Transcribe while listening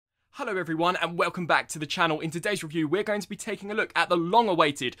Hello everyone and welcome back to the channel. In today's review we're going to be taking a look at the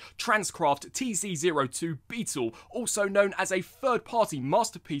long-awaited Transcraft TC-02 Beetle, also known as a third-party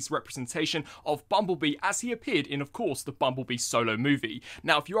masterpiece representation of Bumblebee as he appeared in, of course, the Bumblebee solo movie.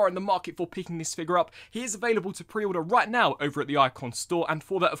 Now if you are in the market for picking this figure up, he is available to pre-order right now over at the Icon store, and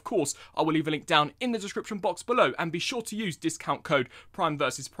for that of course I will leave a link down in the description box below, and be sure to use discount code Prime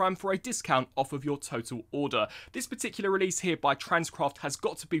vs Prime for a discount off of your total order. This particular release here by Transcraft has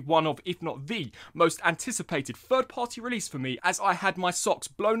got to be one of, if not the, most anticipated third-party release for me, as I had my socks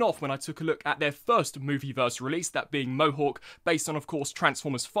blown off when I took a look at their first movieverse release, that being Mohawk, based on of course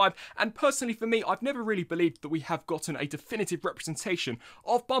Transformers 5, and personally for me I've never really believed that we have gotten a definitive representation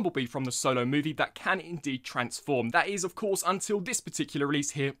of Bumblebee from the solo movie that can indeed transform. That is of course until this particular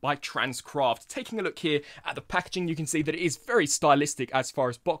release here by Transcraft. Taking a look here at the packaging, you can see that it is very stylistic as far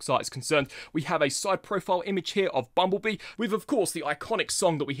as box art is concerned. We have a side profile image here of Bumblebee with of course the iconic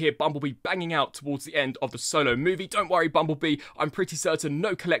song that we hear Bumblebee banging out towards the end of the solo movie. Don't worry Bumblebee, I'm pretty certain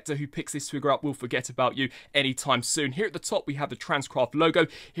no collector who picks this figure up will forget about you anytime soon. Here at the top we have the Transcraft logo,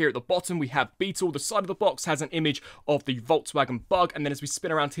 here at the bottom we have Beetle. The side of the box has an image of the Volkswagen Bug, and then as we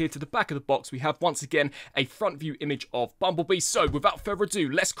spin around here to the back of the box we have once again a front view image of Bumblebee. So without further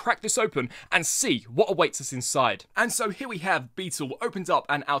ado, let's crack this open and see what awaits us inside. And so here we have Beetle opened up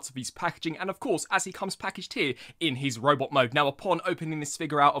and out of his packaging, and of course as he comes packaged here in his robot mode. Now upon opening this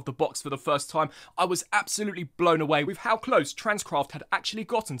figure out of the box for the first time, I was absolutely blown away with how close Transcraft had actually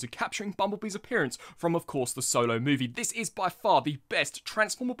gotten to capturing Bumblebee's appearance from of course the solo movie. This is by far the best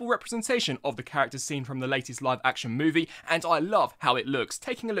transformable representation of the character seen from the latest live action movie, and I love how it looks.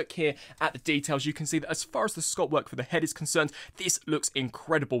 Taking a look here at the details, you can see that as far as the sculpt work for the head is concerned, this looks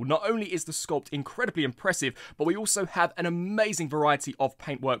incredible. Not only is the sculpt incredibly impressive, but we also have an amazing variety of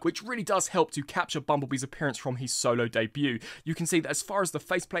paintwork which really does help to capture Bumblebee's appearance from his solo debut. You can see that as far as the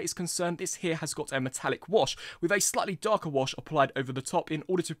faceplate is concerned, this here has got a metallic wash with a slightly darker wash applied over the top in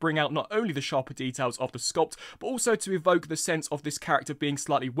order to bring out not only the sharper details of the sculpt, but also to evoke the sense of this character being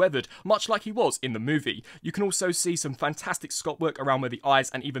slightly weathered, much like he was in the movie. You can also see some fantastic sculpt work around where the eyes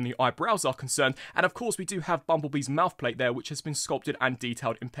and even the eyebrows are concerned, and of course we do have Bumblebee's mouth plate there, which has been sculpted and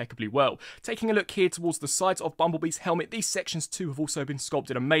detailed impeccably well. Taking a look here towards the sides of Bumblebee's helmet, these sections too have also been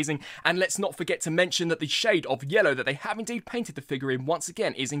sculpted amazing, and let's not forget to mention that the shade of yellow that they have indeed painted the figure in once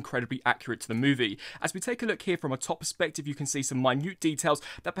again is incredibly accurate to the movie. As we take a look here from a top perspective, you can see some minute details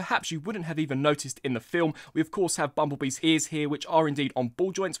that perhaps you wouldn't have even noticed in the film. We of course have Bumblebee's ears here, which are indeed on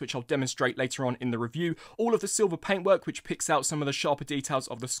ball joints, which I'll demonstrate later on in the review. All of the silver paintwork which picks out some of the sharper details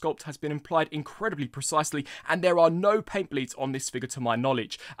of the sculpt has been applied incredibly precisely, and there are no paint bleeds on this figure to my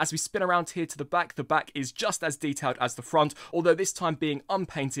knowledge. As we spin around here to the back is just as detailed as the front, although this time being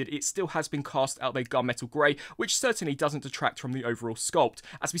unpainted, it still has been cast out a gunmetal grey, which certainly doesn't detract from the overall sculpt.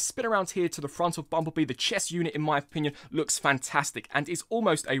 As we spin around here to the front of Bumblebee, the chest unit in my opinion looks fantastic and is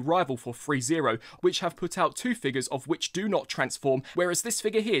almost a rival for 3-0, which have put out two figures of which do not transform, whereas this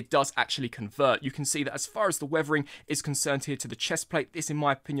figure here does actually convert. You can see that as far as the weathering is concerned here to the chest plate, this in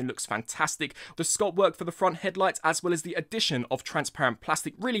my opinion looks fantastic. The sculpt work for the front headlights as well as the addition of transparent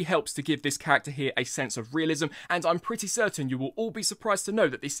plastic really helps to give this character here a sense of realism, and I'm pretty certain you will all be surprised to know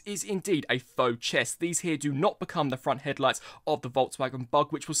that this is indeed a faux chest. These here do not become the front headlights of the Volkswagen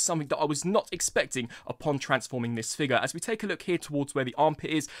Bug, which was something that I was not expecting upon transforming this figure. As we take a look here towards where the armpit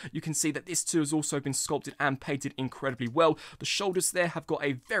is, you can see that this too has also been sculpted and painted incredibly well. The shoulders there have got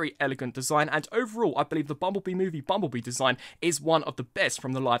a very elegant design, and overall I believe the Bumblebee movie Bumblebee design is one of the best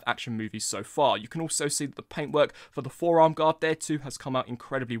from the live action movies so far. You can also see that the paintwork for the forearm guard there too has come out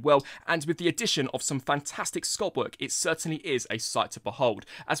incredibly well, and with the addition of some fantastic sculpt work, it certainly is a sight to behold.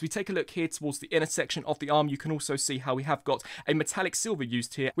 As we take a look here towards the inner section of the arm, you can also see how we have got a metallic silver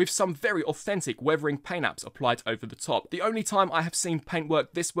used here with some very authentic weathering paint apps applied over the top. The only time I have seen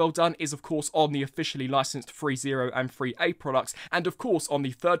paintwork this well done is of course on the officially licensed 3-0 and 3A products, and of course on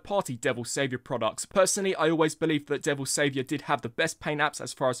the third-party Devil Savior products. Personally, I always believed that Devil Savior did have the best paint apps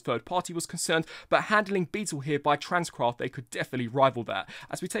as far as third-party was concerned, but handling Beetle here by Transcraft, they could definitely rival that.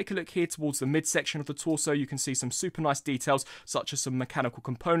 As we take a look here towards the midsection of the torso, you can see some super nice details such as some mechanical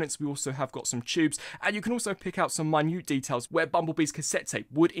components. We also have got some tubes, and you can also pick out some minute details where Bumblebee's cassette tape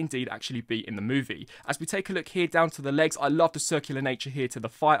would indeed actually be in the movie. As we take a look here down to the legs, I love the circular nature here to the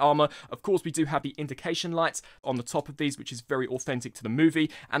thigh armor. Of course we do have the indication lights on the top of these, which is very authentic to the movie,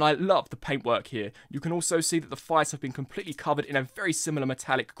 and I love the paintwork here. You can also see that the thighs have been completely covered in a very similar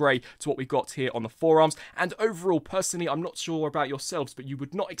metallic grey to what we got here on the forearms, and overall personally I'm not sure about yourselves, but you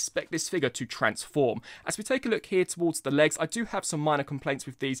would not expect this figure to transform. As we take a look here towards the legs, I do have some minor complaints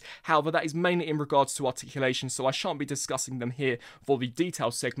with these, however that is mainly in regards to articulation, so I shan't be discussing them here for the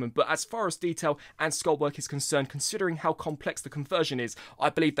detail segment, but as far as detail and sculpt work is concerned, considering how complex the conversion is, I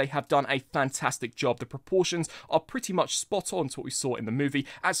believe they have done a fantastic job. The proportions are pretty much spot on to what we saw in the movie,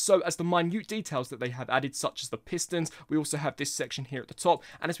 as so as the minute details that they have added, such as the pistons. We also have this section here at the top,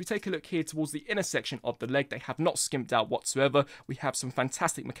 and as we take a look here towards the inner section of the leg, they have not skimped out whatsoever. We have some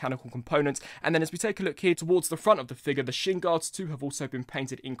fantastic mechanical components, and then as we take a look here towards the front of the figure, the shin guards too have also been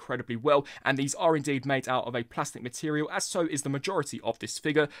painted incredibly well, and these are indeed made out of a plastic material, as so is the majority of this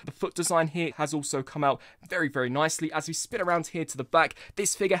figure. The foot design here has also come out very nicely. As we spin around here to the back,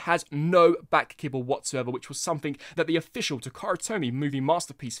 this figure has no back kibble whatsoever, which was something that the official Takara Tomy movie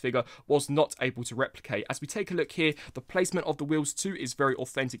masterpiece figure was not able to replicate. As we take a look here, the placement of the wheels too is very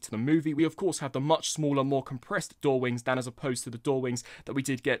authentic to the movie. We of course have the much smaller, more compressed door wings than as opposed to the door wings that we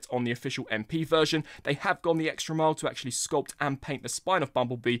did get on the official MP version. They have gone the extra mile to actually sculpt and paint the spine of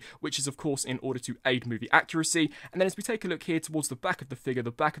Bumblebee, which is of course in order to aid movie accuracy. And then as we take a look here towards the back of the figure,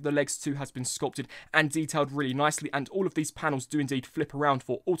 the back of the legs too has been sculpted and detailed really nicely, and all of these panels do indeed flip around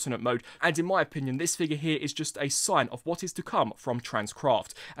for alternate mode, and in my opinion this figure here is just a sign of what is to come from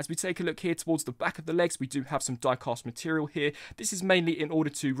Transcraft. As we take a look here towards the back of the legs, we do have some die-cast material here. This is mainly in order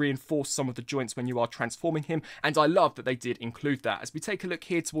to reinforce some of the joints when you are transforming him, and I love that they did include that. As we take a look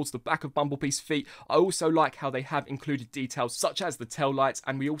here towards the back of Bumblebee's feet, I also like how they have included details such as the tail lights,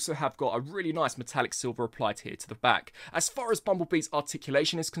 and we also have got a really nice metallic silver applied here to the back. As far as Bumblebee's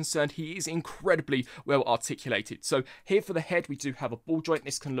articulation is concerned, he is incredibly well articulated. So here for the head, we do have a ball joint.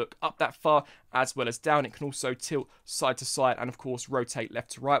 This can look up that far as well as down. It can also tilt side to side and of course rotate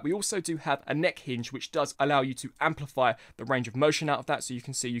left to right. We also do have a neck hinge, which does allow you to amplify the range of motion out of that, so you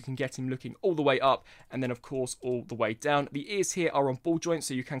can see you can get him looking all the way up and then of course all the way down. The ears here are on ball joints,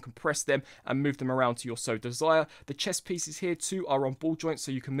 so you can compress them and move them around to your so desire. The chest pieces here too are on ball joints,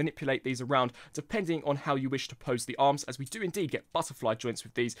 so you can manipulate these around depending on how you wish to pose the arms, as we do indeed get butterfly joints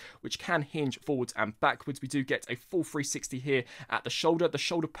with these, which can hinge forwards and backwards. We do get a full 360 here at the shoulder. The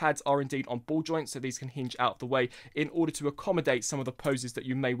shoulder pads are indeed on ball joints, so these can hinge out of the way in order to accommodate some of the poses that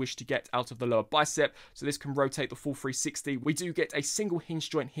you may wish to get out of the lower bicep, so this can rotate the full 360. We do get a single hinge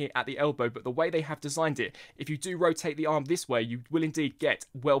joint here at the elbow, but the way they have designed it, if you do rotate the arm this way, you will indeed get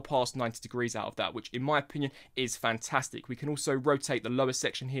well past 90 degrees out of that, which in my opinion is fantastic. We can also rotate the lower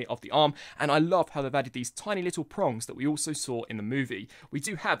section here of the arm, and I love how they've added these tiny little prongs that we also saw in the movie. We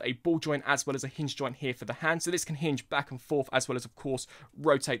do have a ball joint as well as a hinge joint here for the hand, so this can hinge back and forth as well as of course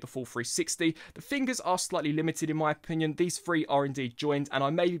rotate the full 360. The fingers are slightly limited in my opinion. These three are indeed joined, and I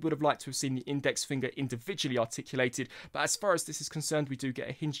maybe would have liked to have seen the index finger individually articulated, but as far as this is concerned, we do get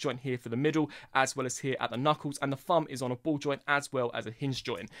a hinge joint here for the middle as well as here at the knuckles, and the thumb is on a ball joint as well as a hinge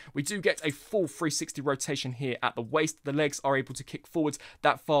joint. We do get a full 360 rotation here at the waist. The legs are able to kick forwards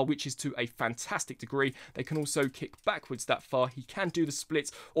that far, which is to a fantastic degree. They can also kick backwards that far. He can do the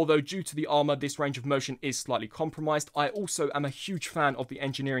splits, although due to the armor this range of motion is slightly compromised. I also am a huge fan of the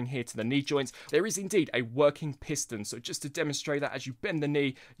engineering here to the knee joints. There is indeed a working piston, so just to demonstrate that, as you bend the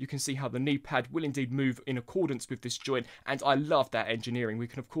knee, you can see how the knee pad will indeed move in accordance with this joint, and I love that engineering. We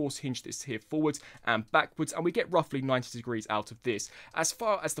can of course hinge this here forwards and backwards, and we get roughly 90 degrees out of this. As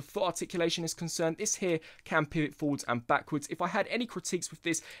far as the foot articulation is concerned, this here can pivot forwards and backwards. If I had any critiques with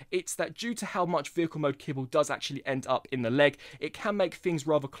this, it's that due to how much vehicle mode kibble does actually end up in the leg, it can make things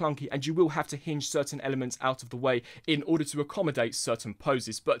rather clunky, and you will have to hinge certain elements out of the way in order to accommodate certain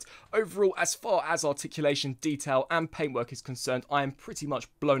poses. But overall, as far as articulation, detail and paintwork is concerned, I am pretty much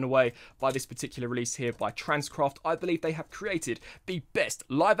blown away by this particular release here by Transcraft. I believe they have created the best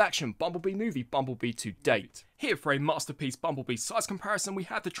live action Bumblebee movie, Bumblebee, to date. Here for a masterpiece Bumblebee size comparison, we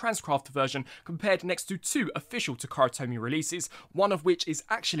have the Transcraft version compared next to two official Takara Tomy releases, one of which is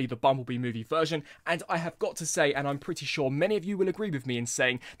actually the Bumblebee movie version, and I have got to say, and I'm pretty sure many of you will agree with me in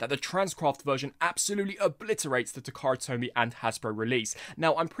saying, that the Transcraft version absolutely obliterates the Takara Tomy and Hasbro release.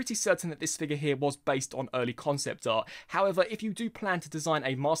 Now, I'm pretty certain that this figure here was based on early concept art. However, if you do plan to design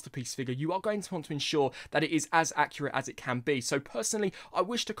a masterpiece figure, you are going to want to ensure that it is as accurate as it can be. So personally, I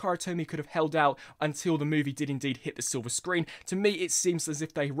wish Takara Tomy could have held out until the movie did indeed hit the silver screen. To me, it seems as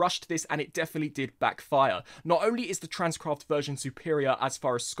if they rushed this, and it definitely did backfire. Not only is the Transcraft version superior as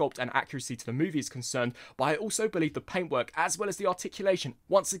far as sculpt and accuracy to the movie is concerned, but I also believe the paintwork as well as the articulation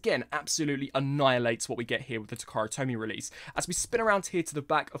once again absolutely annihilates what we get here with the Takara Tomy release. As we spin around here to the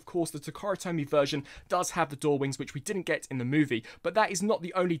back, of course the Takara Tomy version does have the door wings, which we didn't get in the movie, but that is not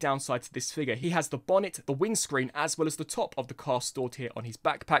the only downside to this figure. He has the bonnet, the windscreen, as well as the top of the car stored here on his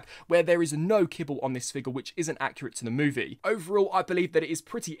backpack, where there is no kibble on this figure, which isn't accurate to the movie. Overall, I believe that it is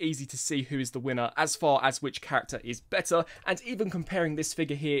pretty easy to see who is the winner as far as which character is better, and even comparing this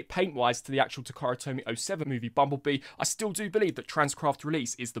figure here paint-wise to the actual Takara Tomy 07 movie Bumblebee, I still do believe that Transcraft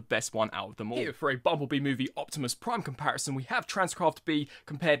release is the best one out of them all. Here, for a Bumblebee movie Optimus Prime comparison, we have Transcraft B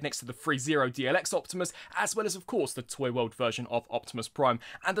compared next to the 3-0 DLX Optimus, as well as, of course, the Toy World version of Optimus Prime.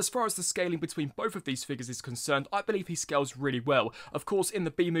 And as far as the scaling between both of these figures is concerned, I believe he scales really well. Of course, in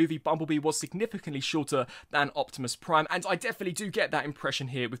the B movie, Bumblebee was significantly shorter than Optimus Prime, and I definitely do get that impression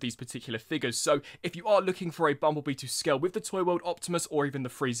here with these particular figures. So if you are looking for a Bumblebee to scale with the Toy World Optimus or even the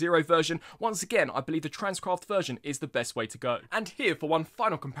 3-0 version, once again, I believe the Transcraft version is the best way to go. And here, for one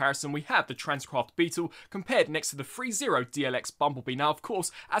final comparison, we have the Transcraft Beetle compared next to the 3-0 DLX Bumblebee. Now, of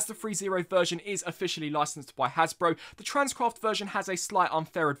course, as the 3-0 version is officially licensed by Hasbro, the Transcraft version has a slight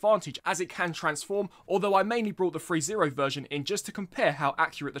unfair advantage as it can transform, although I mainly brought the 3-0 version in just to compare how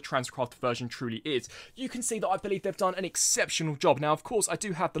accurate the Transcraft version truly is. You can see that I believe they've done an exceptional job. Now, of course, I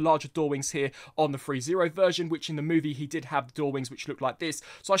do have the larger door wings here on the 3-0 version, which in the movie he did have the door wings which look like this,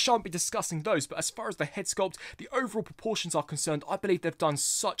 so I shan't be discussing those, but as far as the head sculpt, the overall proportions are concerned, I believe they've done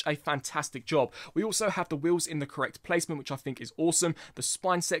such a fantastic job. We also have the wheels in the correct placement, which I think is awesome. The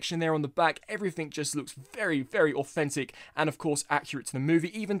spine section there on the back, everything just looks very, very authentic and of course accurate to the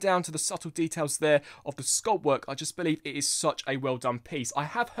movie, even down to the subtle details there of the sculpt work. I just believe it is such a well done piece. I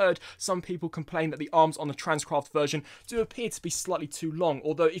have heard some people complain that the arms on the Transcraft version do appear to be slightly too long,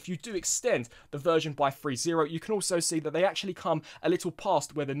 although if you do extend the version by 3-0, you can also see that they actually come a little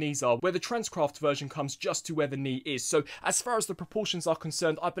past where the knees are, where the Transcraft version comes just to where the knee is. So as far as the proportions are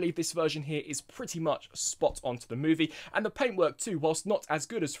concerned, I believe this version here is pretty much spot on to the movie, and the paintwork too, whilst not as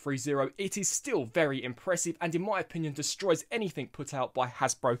good as 3-0, it is still very impressive and in my opinion destroys anything put out by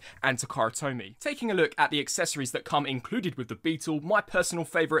Hasbro and Takara Tomy. Taking a look at the accessories that come included with the Beetle, my personal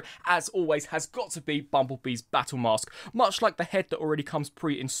favourite as always has got to be Bumblebee's battle mask. Much like the head that already comes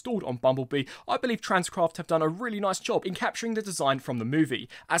pre-installed on Bumblebee, I believe Transcraft have done a really nice job in capturing the design from the movie.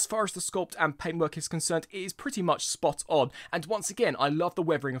 As far as the sculpt and paintwork is concerned, it is pretty much spot on, and once again I love the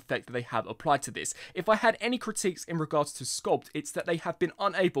weathering effect that they have applied to this. If I had any critiques in regards to sculpt, it's that they have been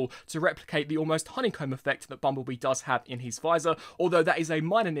unable to replicate the almost honeycomb effect that Bumblebee does have in his visor, although that is a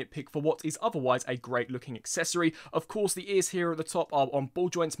minor nitpick for what is otherwise a great looking accessory. Of course, the ears here at the top are on ball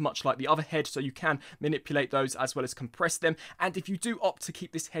joints much like the other head, so you can manipulate those as well as compress them, and if you do opt to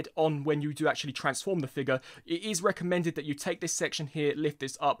keep this head on when you do actually transform the figure, it is recommended that you take this section here, lift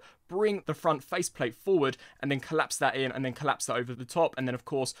this up, bring the front faceplate forward, and then collapse that in, and then collapse that over the top, and then of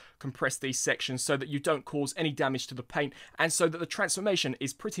course compress these sections so that you don't cause any damage to the paint, and so that the transformation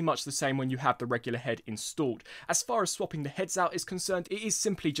is pretty much the same when you have the regular head installed. As far as swapping the heads out is concerned, it is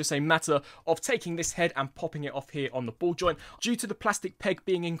simply just a matter of taking this head and popping it off here on the ball joint. Due to the plastic peg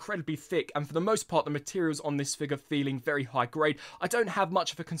being incredibly thick, and for the most part the materials on this figure feeling very high grade, I don't have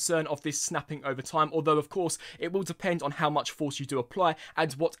much of a concern of this snapping over time, although of course it will depend on how much force you do apply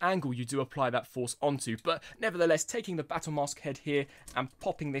and what angle you do apply that force onto. But nevertheless, taking the battle mask head here and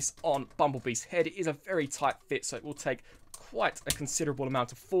popping this on Bumblebee's head, it is a very tight fit, so it will take quite a considerable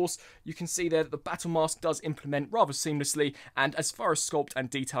amount of force. You can see there that the battle mask does implement rather seamlessly, and as far as sculpt and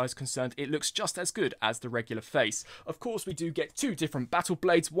detail is concerned, it looks just as good as the regular face. Of course, we do get two different battle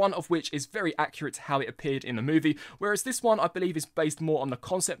blades, one of which is very accurate to how it appeared in the movie, whereas this one I believe is based more on the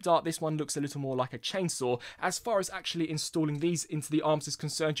concept art. This one looks a little more like a chainsaw. As far as actually installing these into the arms is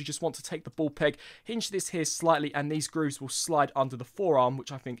concerned, you just want to take the ball peg, hinge this here slightly, and these grooves will slide under the forearm,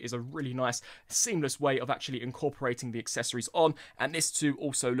 which I think is a really nice seamless way of actually incorporating the accessories on, and this too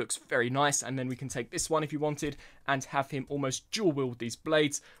also looks very nice. And then we can take this one if you wanted and have him almost dual wield these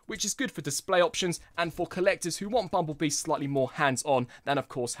blades, which is good for display options and for collectors who want Bumblebee slightly more hands-on than of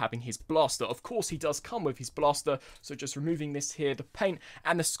course having his blaster. Of course he does come with his blaster, so just removing this here, the paint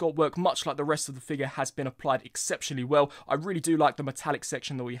and the sculpt work, much like the rest of the figure, has been applied exceptionally well. I really do like the metallic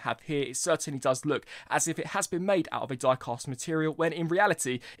section that we have here. It certainly does look as if it has been made out of a die-cast material, when in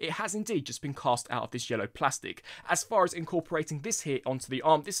reality it has indeed just been cast out of this yellow plastic. As far as incorporating this here onto the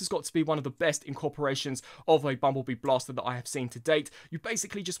arm, this has got to be one of the best incorporations of a Bumblebee blaster that I have seen to date. You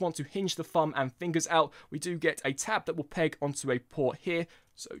basically just want to hinge the thumb and fingers out. We do get a tab that will peg onto a port here,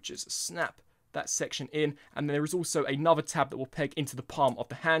 so just snap that section in, and there is also another tab that will peg into the palm of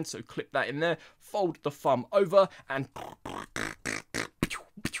the hand, so clip that in there, fold the thumb over, and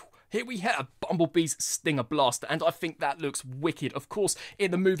here we have Bumblebee's Stinger Blaster, and I think that looks wicked. Of course,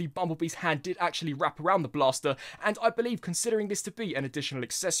 in the movie, Bumblebee's hand did actually wrap around the blaster, and I believe, considering this to be an additional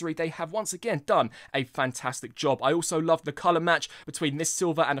accessory, they have once again done a fantastic job. I also love the colour match between this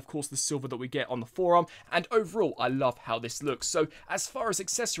silver and, of course, the silver that we get on the forearm, and overall, I love how this looks. So, as far as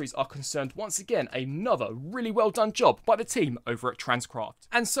accessories are concerned, once again, another really well done job by the team over at Transcraft.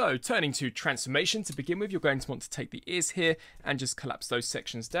 And so, turning to transformation, to begin with, you're going to want to take the ears here and just collapse those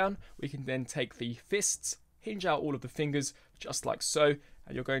sections down. We can then take the fists, hinge out all of the fingers just like so,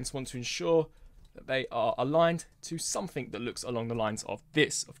 and you're going to want to ensure that they are aligned to something that looks along the lines of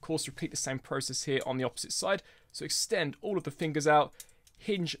this. Of course, repeat the same process here on the opposite side. So extend all of the fingers out,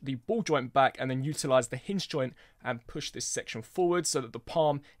 hinge the ball joint back, and then utilize the hinge joint and push this section forward so that the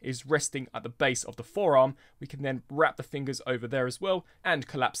palm is resting at the base of the forearm. We can then wrap the fingers over there as well and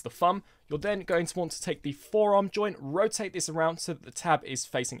collapse the thumb. You're then going to want to take the forearm joint, rotate this around so that the tab is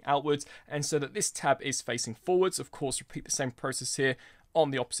facing outwards and so that this tab is facing forwards. Of course, repeat the same process here on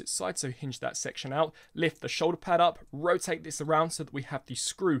the opposite side, so hinge that section out, lift the shoulder pad up, rotate this around so that we have the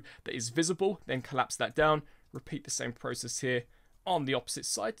screw that is visible, then collapse that down. Repeat the same process here on the opposite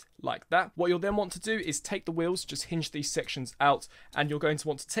side, like that. What you'll then want to do is take the wheels, just hinge these sections out, and you're going to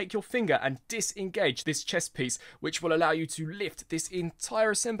want to take your finger and disengage this chest piece, which will allow you to lift this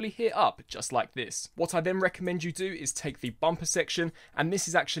entire assembly here up, just like this. What I then recommend you do is take the bumper section, and this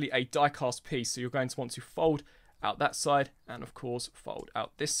is actually a die-cast piece, so you're going to want to fold out that side, and of course fold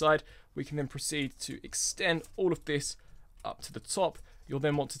out this side. We can then proceed to extend all of this up to the top. You'll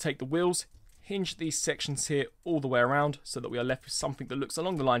then want to take the wheels, hinge these sections here all the way around so that we are left with something that looks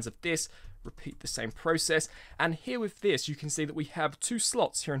along the lines of this. Repeat the same process, and here with this you can see that we have two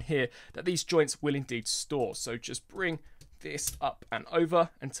slots here and here that these joints will indeed store. So just bring this up and over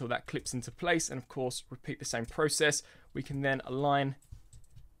until that clips into place, and of course repeat the same process. We can then align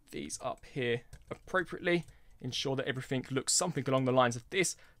these up here appropriately, ensure that everything looks something along the lines of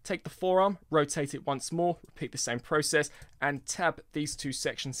this. Take the forearm, rotate it once more, repeat the same process, and tab these two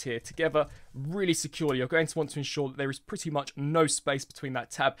sections here together really securely. You're going to want to ensure that there is pretty much no space between that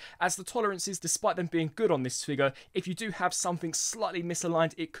tab, as the tolerances, despite them being good on this figure, if you do have something slightly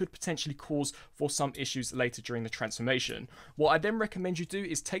misaligned, it could potentially cause for some issues later during the transformation. What I then recommend you do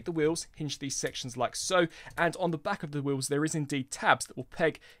is take the wheels, hinge these sections like so, and on the back of the wheels there is indeed tabs that will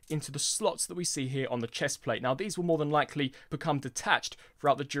peg into the slots that we see here on the chest plate. Now these will more than likely become detached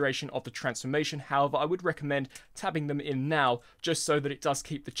throughout the duration of the transformation. However, I would recommend tabbing them in now, just so that it does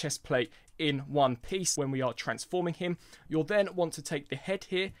keep the chest plate in one piece when we are transforming him. You'll then want to take the head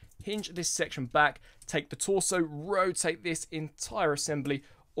here, hinge this section back, take the torso, rotate this entire assembly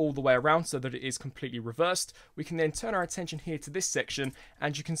all the way around so that it is completely reversed. We can then turn our attention here to this section,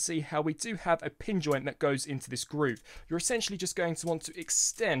 and you can see how we do have a pin joint that goes into this groove. You're essentially just going to want to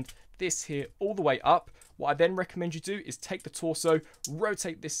extend this here all the way up. What I then recommend you do is take the torso,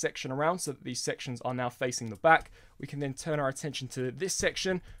 rotate this section around so that these sections are now facing the back. We can then turn our attention to this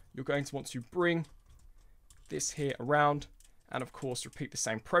section. You're going to want to bring this here around, and of course repeat the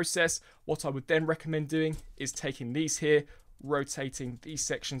same process. What I would then recommend doing is taking these here, rotating these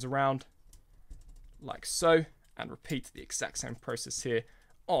sections around like so, and repeat the exact same process here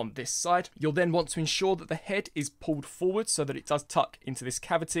on this side. You'll then want to ensure that the head is pulled forward so that it does tuck into this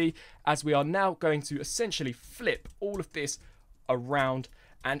cavity, as we are now going to essentially flip all of this around.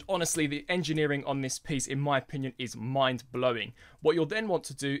 And honestly, the engineering on this piece, in my opinion, is mind-blowing. What you'll then want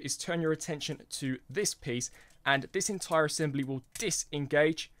to do is turn your attention to this piece, and this entire assembly will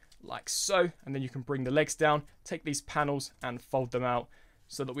disengage like so, and then you can bring the legs down, take these panels and fold them out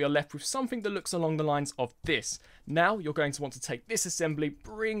so that we are left with something that looks along the lines of this. Now you're going to want to take this assembly,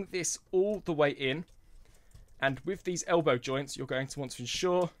 bring this all the way in, and with these elbow joints you're going to want to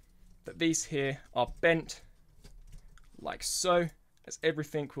ensure that these here are bent like so, as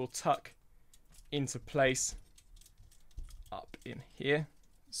everything will tuck into place up in here,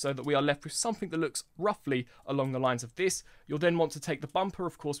 so that we are left with something that looks roughly along the lines of this. You'll then want to take the bumper.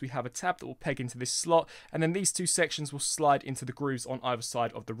 Of course, we have a tab that will peg into this slot, and then these two sections will slide into the grooves on either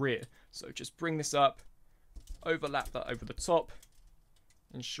side of the rear. So just bring this up, overlap that over the top,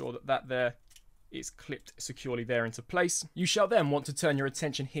 ensure that that there is clipped securely there into place. You shall then want to turn your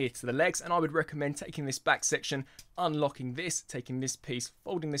attention here to the legs, and I would recommend taking this back section, unlocking this, taking this piece,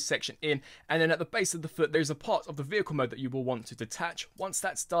 folding this section in, and then at the base of the foot there's a part of the vehicle mode that you will want to detach. Once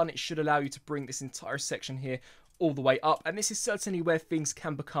that's done, it should allow you to bring this entire section here all the way up, and this is certainly where things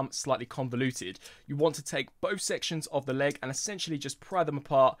can become slightly convoluted. You want to take both sections of the leg and essentially just pry them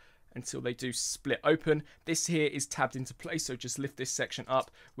apart until they do split open. This here is tabbed into place, so just lift this section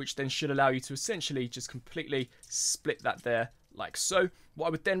up, which then should allow you to essentially just completely split that there like so. What I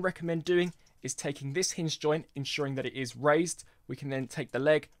would then recommend doing is taking this hinge joint, ensuring that it is raised. We can then take the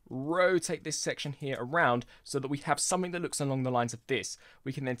leg, rotate this section here around so that we have something that looks along the lines of this.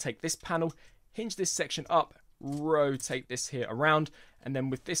 We can then take this panel, hinge this section up, rotate this here around, and then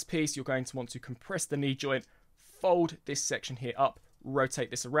with this piece you're going to want to compress the knee joint, fold this section here up, rotate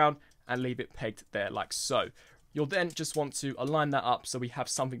this around, and leave it pegged there like so. You'll then just want to align that up so we have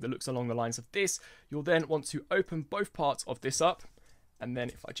something that looks along the lines of this. You'll then want to open both parts of this up, and then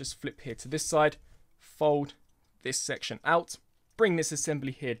if I just flip here to this side, fold this section out, bring this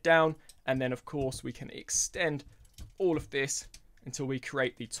assembly here down, and then of course we can extend all of this until we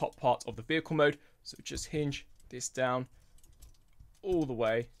create the top part of the vehicle mode. So just hinge this down all the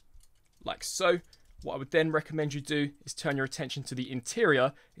way like so. What I would then recommend you do is turn your attention to the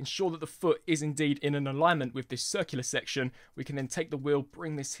interior, ensure that the foot is indeed in an alignment with this circular section. We can then take the wheel,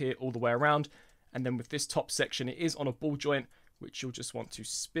 bring this here all the way around, and then with this top section, it is on a ball joint, which you'll just want to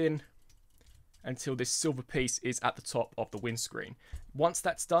spin until this silver piece is at the top of the windscreen. Once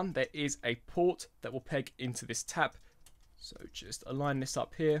that's done, there is a port that will peg into this tab. So just align this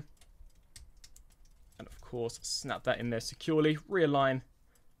up here, and of course snap that in there securely, realign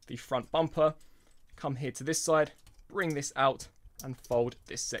the front bumper, come here to this side, bring this out, and fold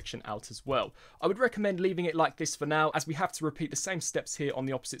this section out as well. I would recommend leaving it like this for now, as we have to repeat the same steps here on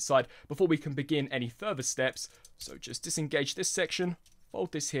the opposite side before we can begin any further steps. So just disengage this section,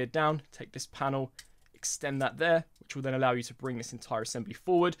 fold this here down, take this panel, extend that there, which will then allow you to bring this entire assembly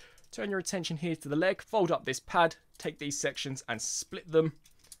forward. Turn your attention here to the leg, fold up this pad, take these sections and split them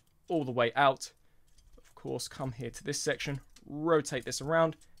all the way out. Of course, come here to this section, rotate this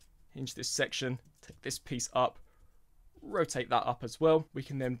around, hinge this section, take this piece up, rotate that up as well. We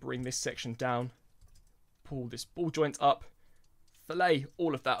can then bring this section down, pull this ball joint up, fillet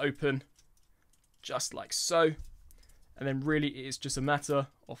all of that open, just like so. And then really it is just a matter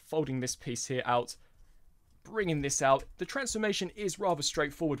of folding this piece here out, bringing this out. The transformation is rather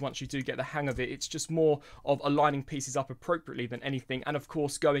straightforward once you do get the hang of it. It's just more of aligning pieces up appropriately than anything, and of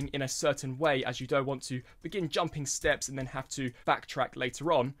course going in a certain way, as you don't want to begin jumping steps and then have to backtrack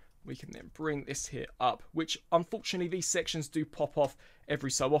later on. We can then bring this here up, which unfortunately these sections do pop off every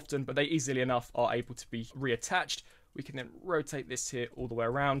so often, but they easily enough are able to be reattached. We can then rotate this here all the way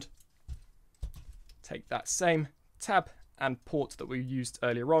around, take that same tab and port that we used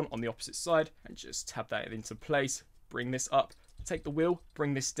earlier on the opposite side, and just tab that into place, bring this up, take the wheel,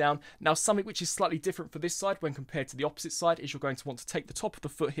 bring this down. Now something which is slightly different for this side when compared to the opposite side is you're going to want to take the top of the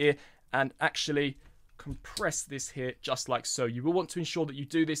foot here and actually compress this here just like so. You will want to ensure that you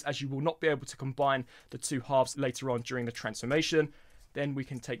do this, as you will not be able to combine the two halves later on during the transformation. Then we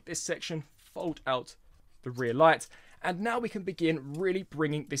can take this section, fold out the rear light, and now we can begin really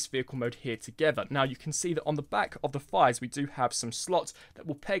bringing this vehicle mode here together. Now you can see that on the back of the thighs we do have some slots that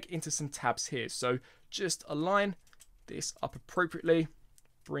will peg into some tabs here. So just align this up appropriately,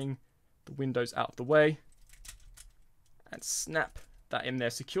 bring the windows out of the way, and snap that in there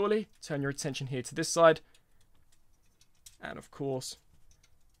securely. Turn your attention here to this side, and of course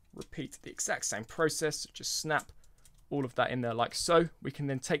repeat the exact same process. Just snap all of that in there like so. We can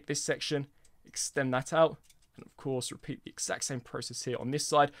then take this section, extend that out, and of course repeat the exact same process here on this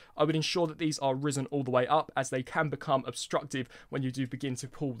side. I would ensure that these are risen all the way up, as they can become obstructive when you do begin to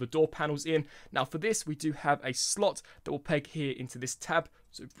pull the door panels in. Now for this we do have a slot that will peg here into this tab,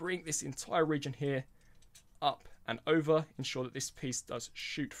 so bring this entire region here up and over, ensure that this piece does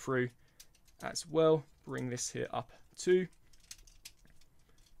shoot through as well. Bring this here up too.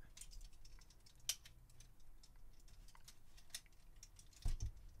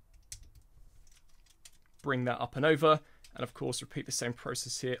 Bring that up and over, and of course repeat the same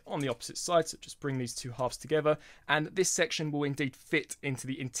process here on the opposite side. So just bring these two halves together, and this section will indeed fit into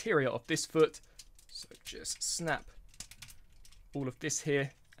the interior of this foot. So just snap all of this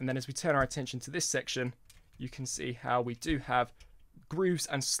here, and then as we turn our attention to this section, you can see how we do have grooves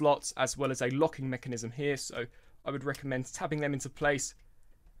and slots as well as a locking mechanism here. So I would recommend tabbing them into place,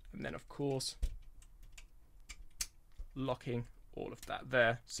 and then of course locking all of that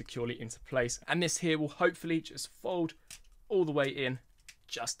there securely into place. And this here will hopefully just fold all the way in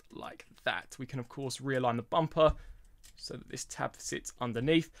just like that. We can of course realign the bumper so that this tab sits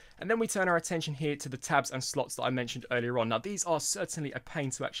underneath, and then we turn our attention here to the tabs and slots that I mentioned earlier on. Now these are certainly a pain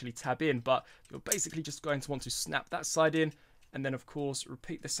to actually tab in, but you're basically just going to want to snap that side in, and then of course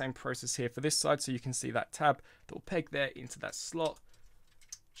repeat the same process here for this side. So you can see that tab that will peg there into that slot.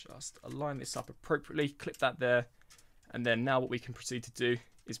 Just align this up appropriately, clip that there, and then now what we can proceed to do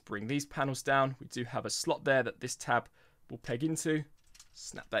is bring these panels down. We do have a slot there that this tab will peg into,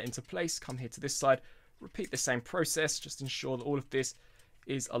 snap that into place, come here to this side, repeat the same process, just ensure that all of this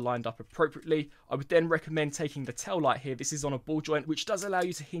is aligned up appropriately. I would then recommend taking the tail light here. This is on a ball joint, which does allow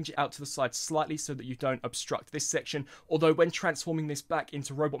you to hinge it out to the side slightly so that you don't obstruct this section. Although when transforming this back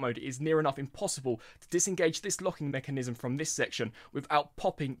into robot mode, it is near enough impossible to disengage this locking mechanism from this section without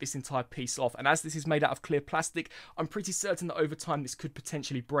popping this entire piece off. And as this is made out of clear plastic, I'm pretty certain that over time this could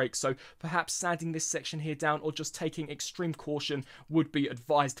potentially break. So perhaps sanding this section here down, or just taking extreme caution, would be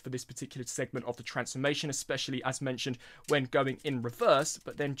advised for this particular segment of the transformation, especially as mentioned when going in reverse.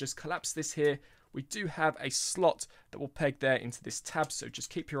 But then just collapse this here we do have a slot that will peg there into this tab, so just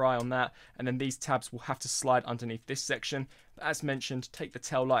keep your eye on that. And then these tabs will have to slide underneath this section. But as mentioned, take the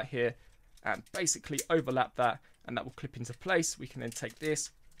tail light here and basically overlap that, and that will clip into place. We can then take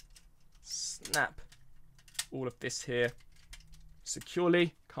this, snap all of this here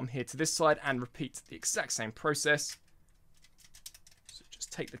securely, come here to this side and repeat the exact same process. So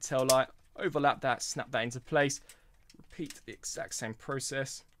just take the tail light, overlap that, snap that into place, repeat the exact same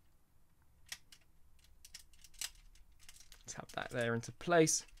process. Tap that there into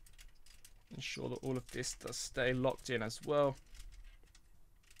place. Ensure that all of this does stay locked in as well.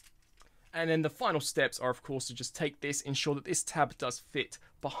 And then the final steps are, of course, to just take this, ensure that this tab does fit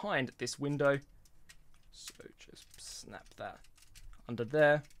behind this window. So just snap that under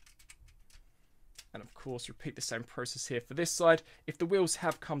there. And of course, repeat the same process here for this side. If the wheels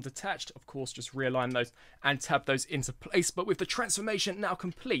have come detached, of course, just realign those and tab those into place. But with the transformation now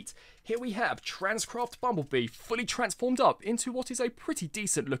complete, here we have Transcraft Bumblebee fully transformed up into what is a pretty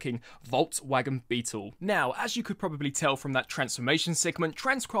decent looking Volkswagen Beetle. Now, as you could probably tell from that transformation segment,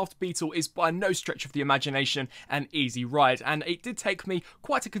 Transcraft Beetle is by no stretch of the imagination an easy ride. And it did take me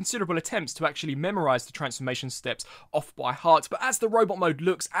quite a considerable attempts to actually memorize the transformation steps off by heart. But as the robot mode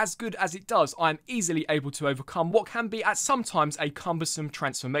looks as good as it does, I'm easily able to overcome what can be at sometimes a cumbersome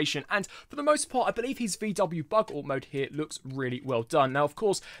transformation, and for the most part I believe his VW bug alt mode here looks really well done. Now of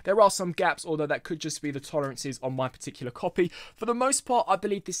course there are some gaps, although that could just be the tolerances on my particular copy. For the most part I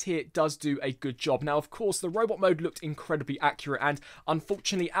believe this here does do a good job. Now of course the robot mode looked incredibly accurate, and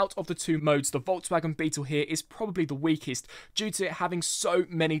unfortunately out of the two modes the Volkswagen Beetle here is probably the weakest due to it having so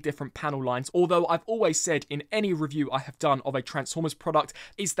many different panel lines. Although I've always said in any review I have done of a Transformers product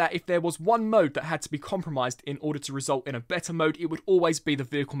is that if there was one mode that had to be compromised in order to result in a better mode, it would always be the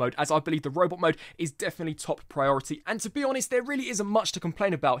vehicle mode, as I believe the robot mode is definitely top priority. And to be honest, there really isn't much to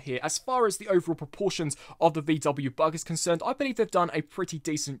complain about here. As far as the overall proportions of the VW bug is concerned, I believe they've done a pretty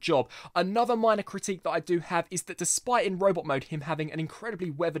decent job. Another minor critique that I do have is that despite in robot mode him having an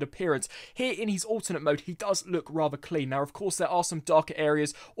incredibly weathered appearance, here in his alternate mode he does look rather clean. Now of course there are some darker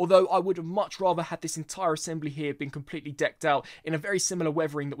areas, although I would have much rather had this entire assembly here been completely decked out in a very similar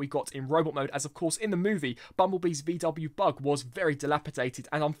weathering that we got in robot mode, as of course in the movie, Bumblebee's VW bug was very dilapidated,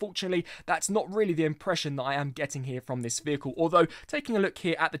 and unfortunately that's not really the impression that I am getting here from this vehicle. Although taking a look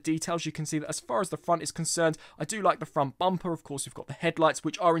here at the details, you can see that as far as the front is concerned, I do like the front bumper. Of course we've got the headlights,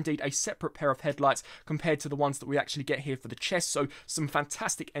 which are indeed a separate pair of headlights compared to the ones that we actually get here for the chest, so some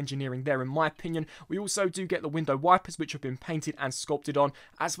fantastic engineering there in my opinion. We also do get the window wipers, which have been painted and sculpted on,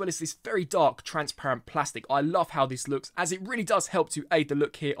 as well as this very dark transparent plastic. I love how this looks, as it really does help to aid the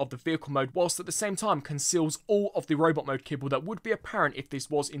look here of the vehicle mode, whilst at the same time conceals all of the robot mode kibble that would be apparent if this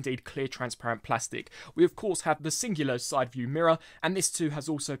was indeed clear transparent plastic. We of course have the singular side view mirror, and this too has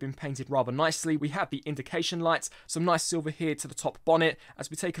also been painted rather nicely. We have the indication lights, some nice silver here to the top bonnet. As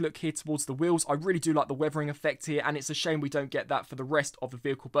we take a look here towards the wheels, I really do like the weathering effect here, and it's a shame we don't get that for the rest of the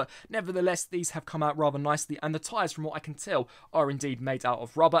vehicle, but nevertheless these have come out rather nicely, and the tyres from what I can tell are indeed made out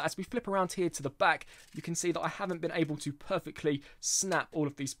of rubber. As we flip around here to the back, you can see that I haven't been able to perfectly snap all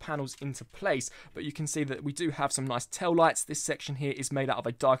of these panels into place, but you can see that we do have some nice tail lights. This section here is made out of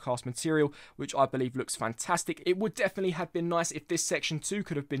a die-cast material, which I believe looks fantastic. It would definitely have been nice if this section too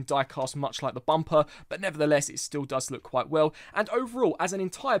could have been die-cast much like the bumper, but nevertheless it still does look quite well. And overall, as an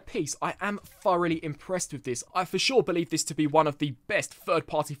entire piece, I am thoroughly impressed with this. I for sure believe this to be one of the best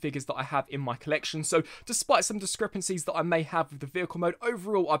third-party figures that I have in my collection, so despite some discrepancies that I may have with the vehicle mode,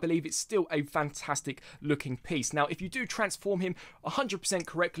 overall I believe it's still a fantastic looking piece. Now if you do transform him 100%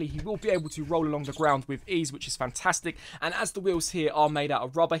 correctly, he will be able to roll along the ground with ease, which is fantastic, and as the wheels here are made out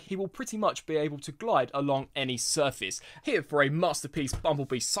of rubber, he will pretty much be able to glide along any surface. Here for a masterpiece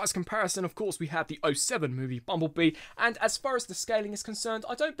Bumblebee size comparison, of course we have the 07 movie Bumblebee, and as far as the scaling is concerned,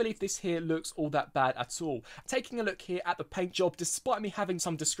 I don't believe this here looks all that bad at all. Taking a look here at the paint job, despite me having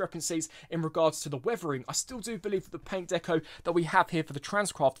some discrepancies in regards to the weathering, I still do believe that the paint deco that we have here for the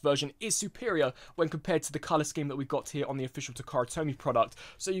Transcraft version is superior when compared to the colour scheme that we got here on the official Takara Tomy product.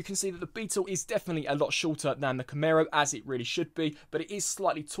 So you can see that the Beetle is definitely a lot shorter than the Camaro, as it really should be, but it is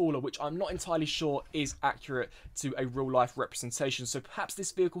slightly taller, which I'm not entirely sure is accurate to a real life representation. So perhaps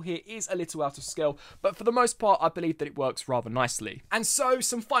this vehicle here is a little out of scale, but for the most part I believe that it works rather nicely. And so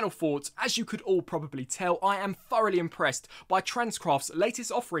some final thoughts. As you could all probably tell, I am thoroughly impressed by Transcraft's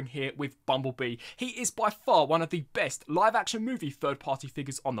latest offering here with Bumblebee. He is by far one of the best live action movie third party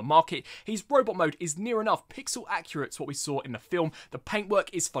figures on the market. His robot mode is near enough pixel accurate to what we saw in the film. The paintwork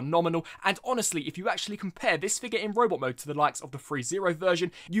is phenomenal, and honestly, if you actually compare this figure in robot mode to the likes of the 3.0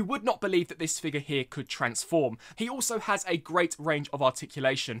 version, you would not believe that this figure here could transform. He also has a great range of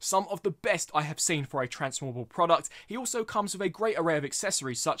articulation, some of the best I have seen for a transformable product. He also comes with a great array of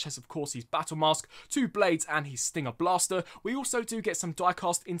accessories, such as of course his battle mask, 2 blades and his stinger blaster. We also do get some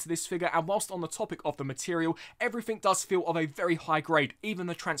diecast into this figure, and whilst on the topic of the material, everything does feel of a very high grade, even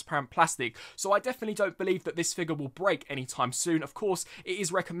the transparent plastic, so I definitely don't believe that this figure will break anytime soon. Of course, it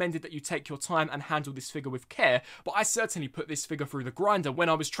is recommended that you take your time and handle this figure with care, but I certainly put this figure through the grinder when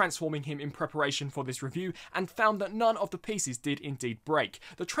I was transforming him in preparation for this review, and found that none of the pieces did indeed break.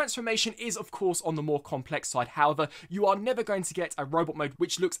 The transformation is of course on the more complex side, however, you are never going to get a robot mode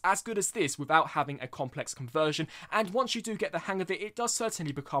which looks as good as this without having a complex conversion, and once you do get the hang of it, it does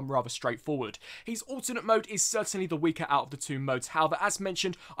certainly become rather straightforward. His alternate mode is certainly the weaker out of the 2 modes, however, as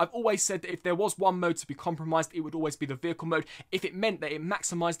mentioned, I've always said that if there was one mode to be compromised, it would always be the vehicle mode, if it meant that it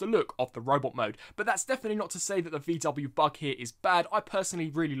maximised the look of the robot mode. But that's definitely not to say that the VW bug here is bad. I personally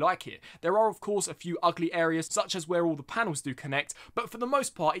really like it. There are of course a few ugly areas, such as where all the panels do connect, but for the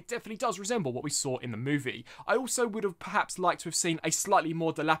most part it definitely does resemble what we saw in the movie. I also would have perhaps liked to have seen a slightly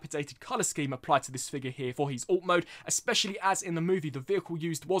more dilapidated colour scheme applied to this figure here for his alt mode, especially as in the movie the vehicle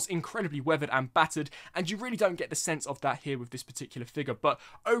used was incredibly weathered and battered, and you really don't get the sense of that here with this particular figure. But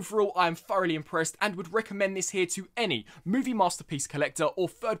overall, I am thoroughly impressed and would recommend this here to any movie masterpiece collector or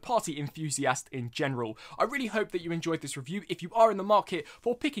third-party enthusiast in general. I really hope that you enjoyed this review. If you are in the market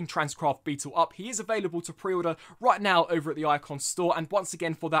for picking Transcraft Beetle up, he is available to pre-order right now over at the Icon store, and once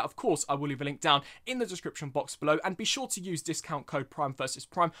again for that, of course, I will leave a link down in the description box below, and be sure to use discount code Prime vs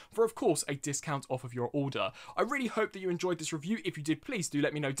Prime for of course a discount off of your order. I really hope that you enjoyed this review. If you did, please do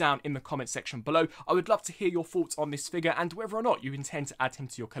let me know down in the comment section below. I would love to hear your thoughts on this figure and whether or not you intend to add him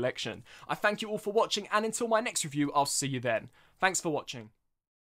to your collection. I thank you all for watching, and until my next review, I'll see you then. Thanks for watching.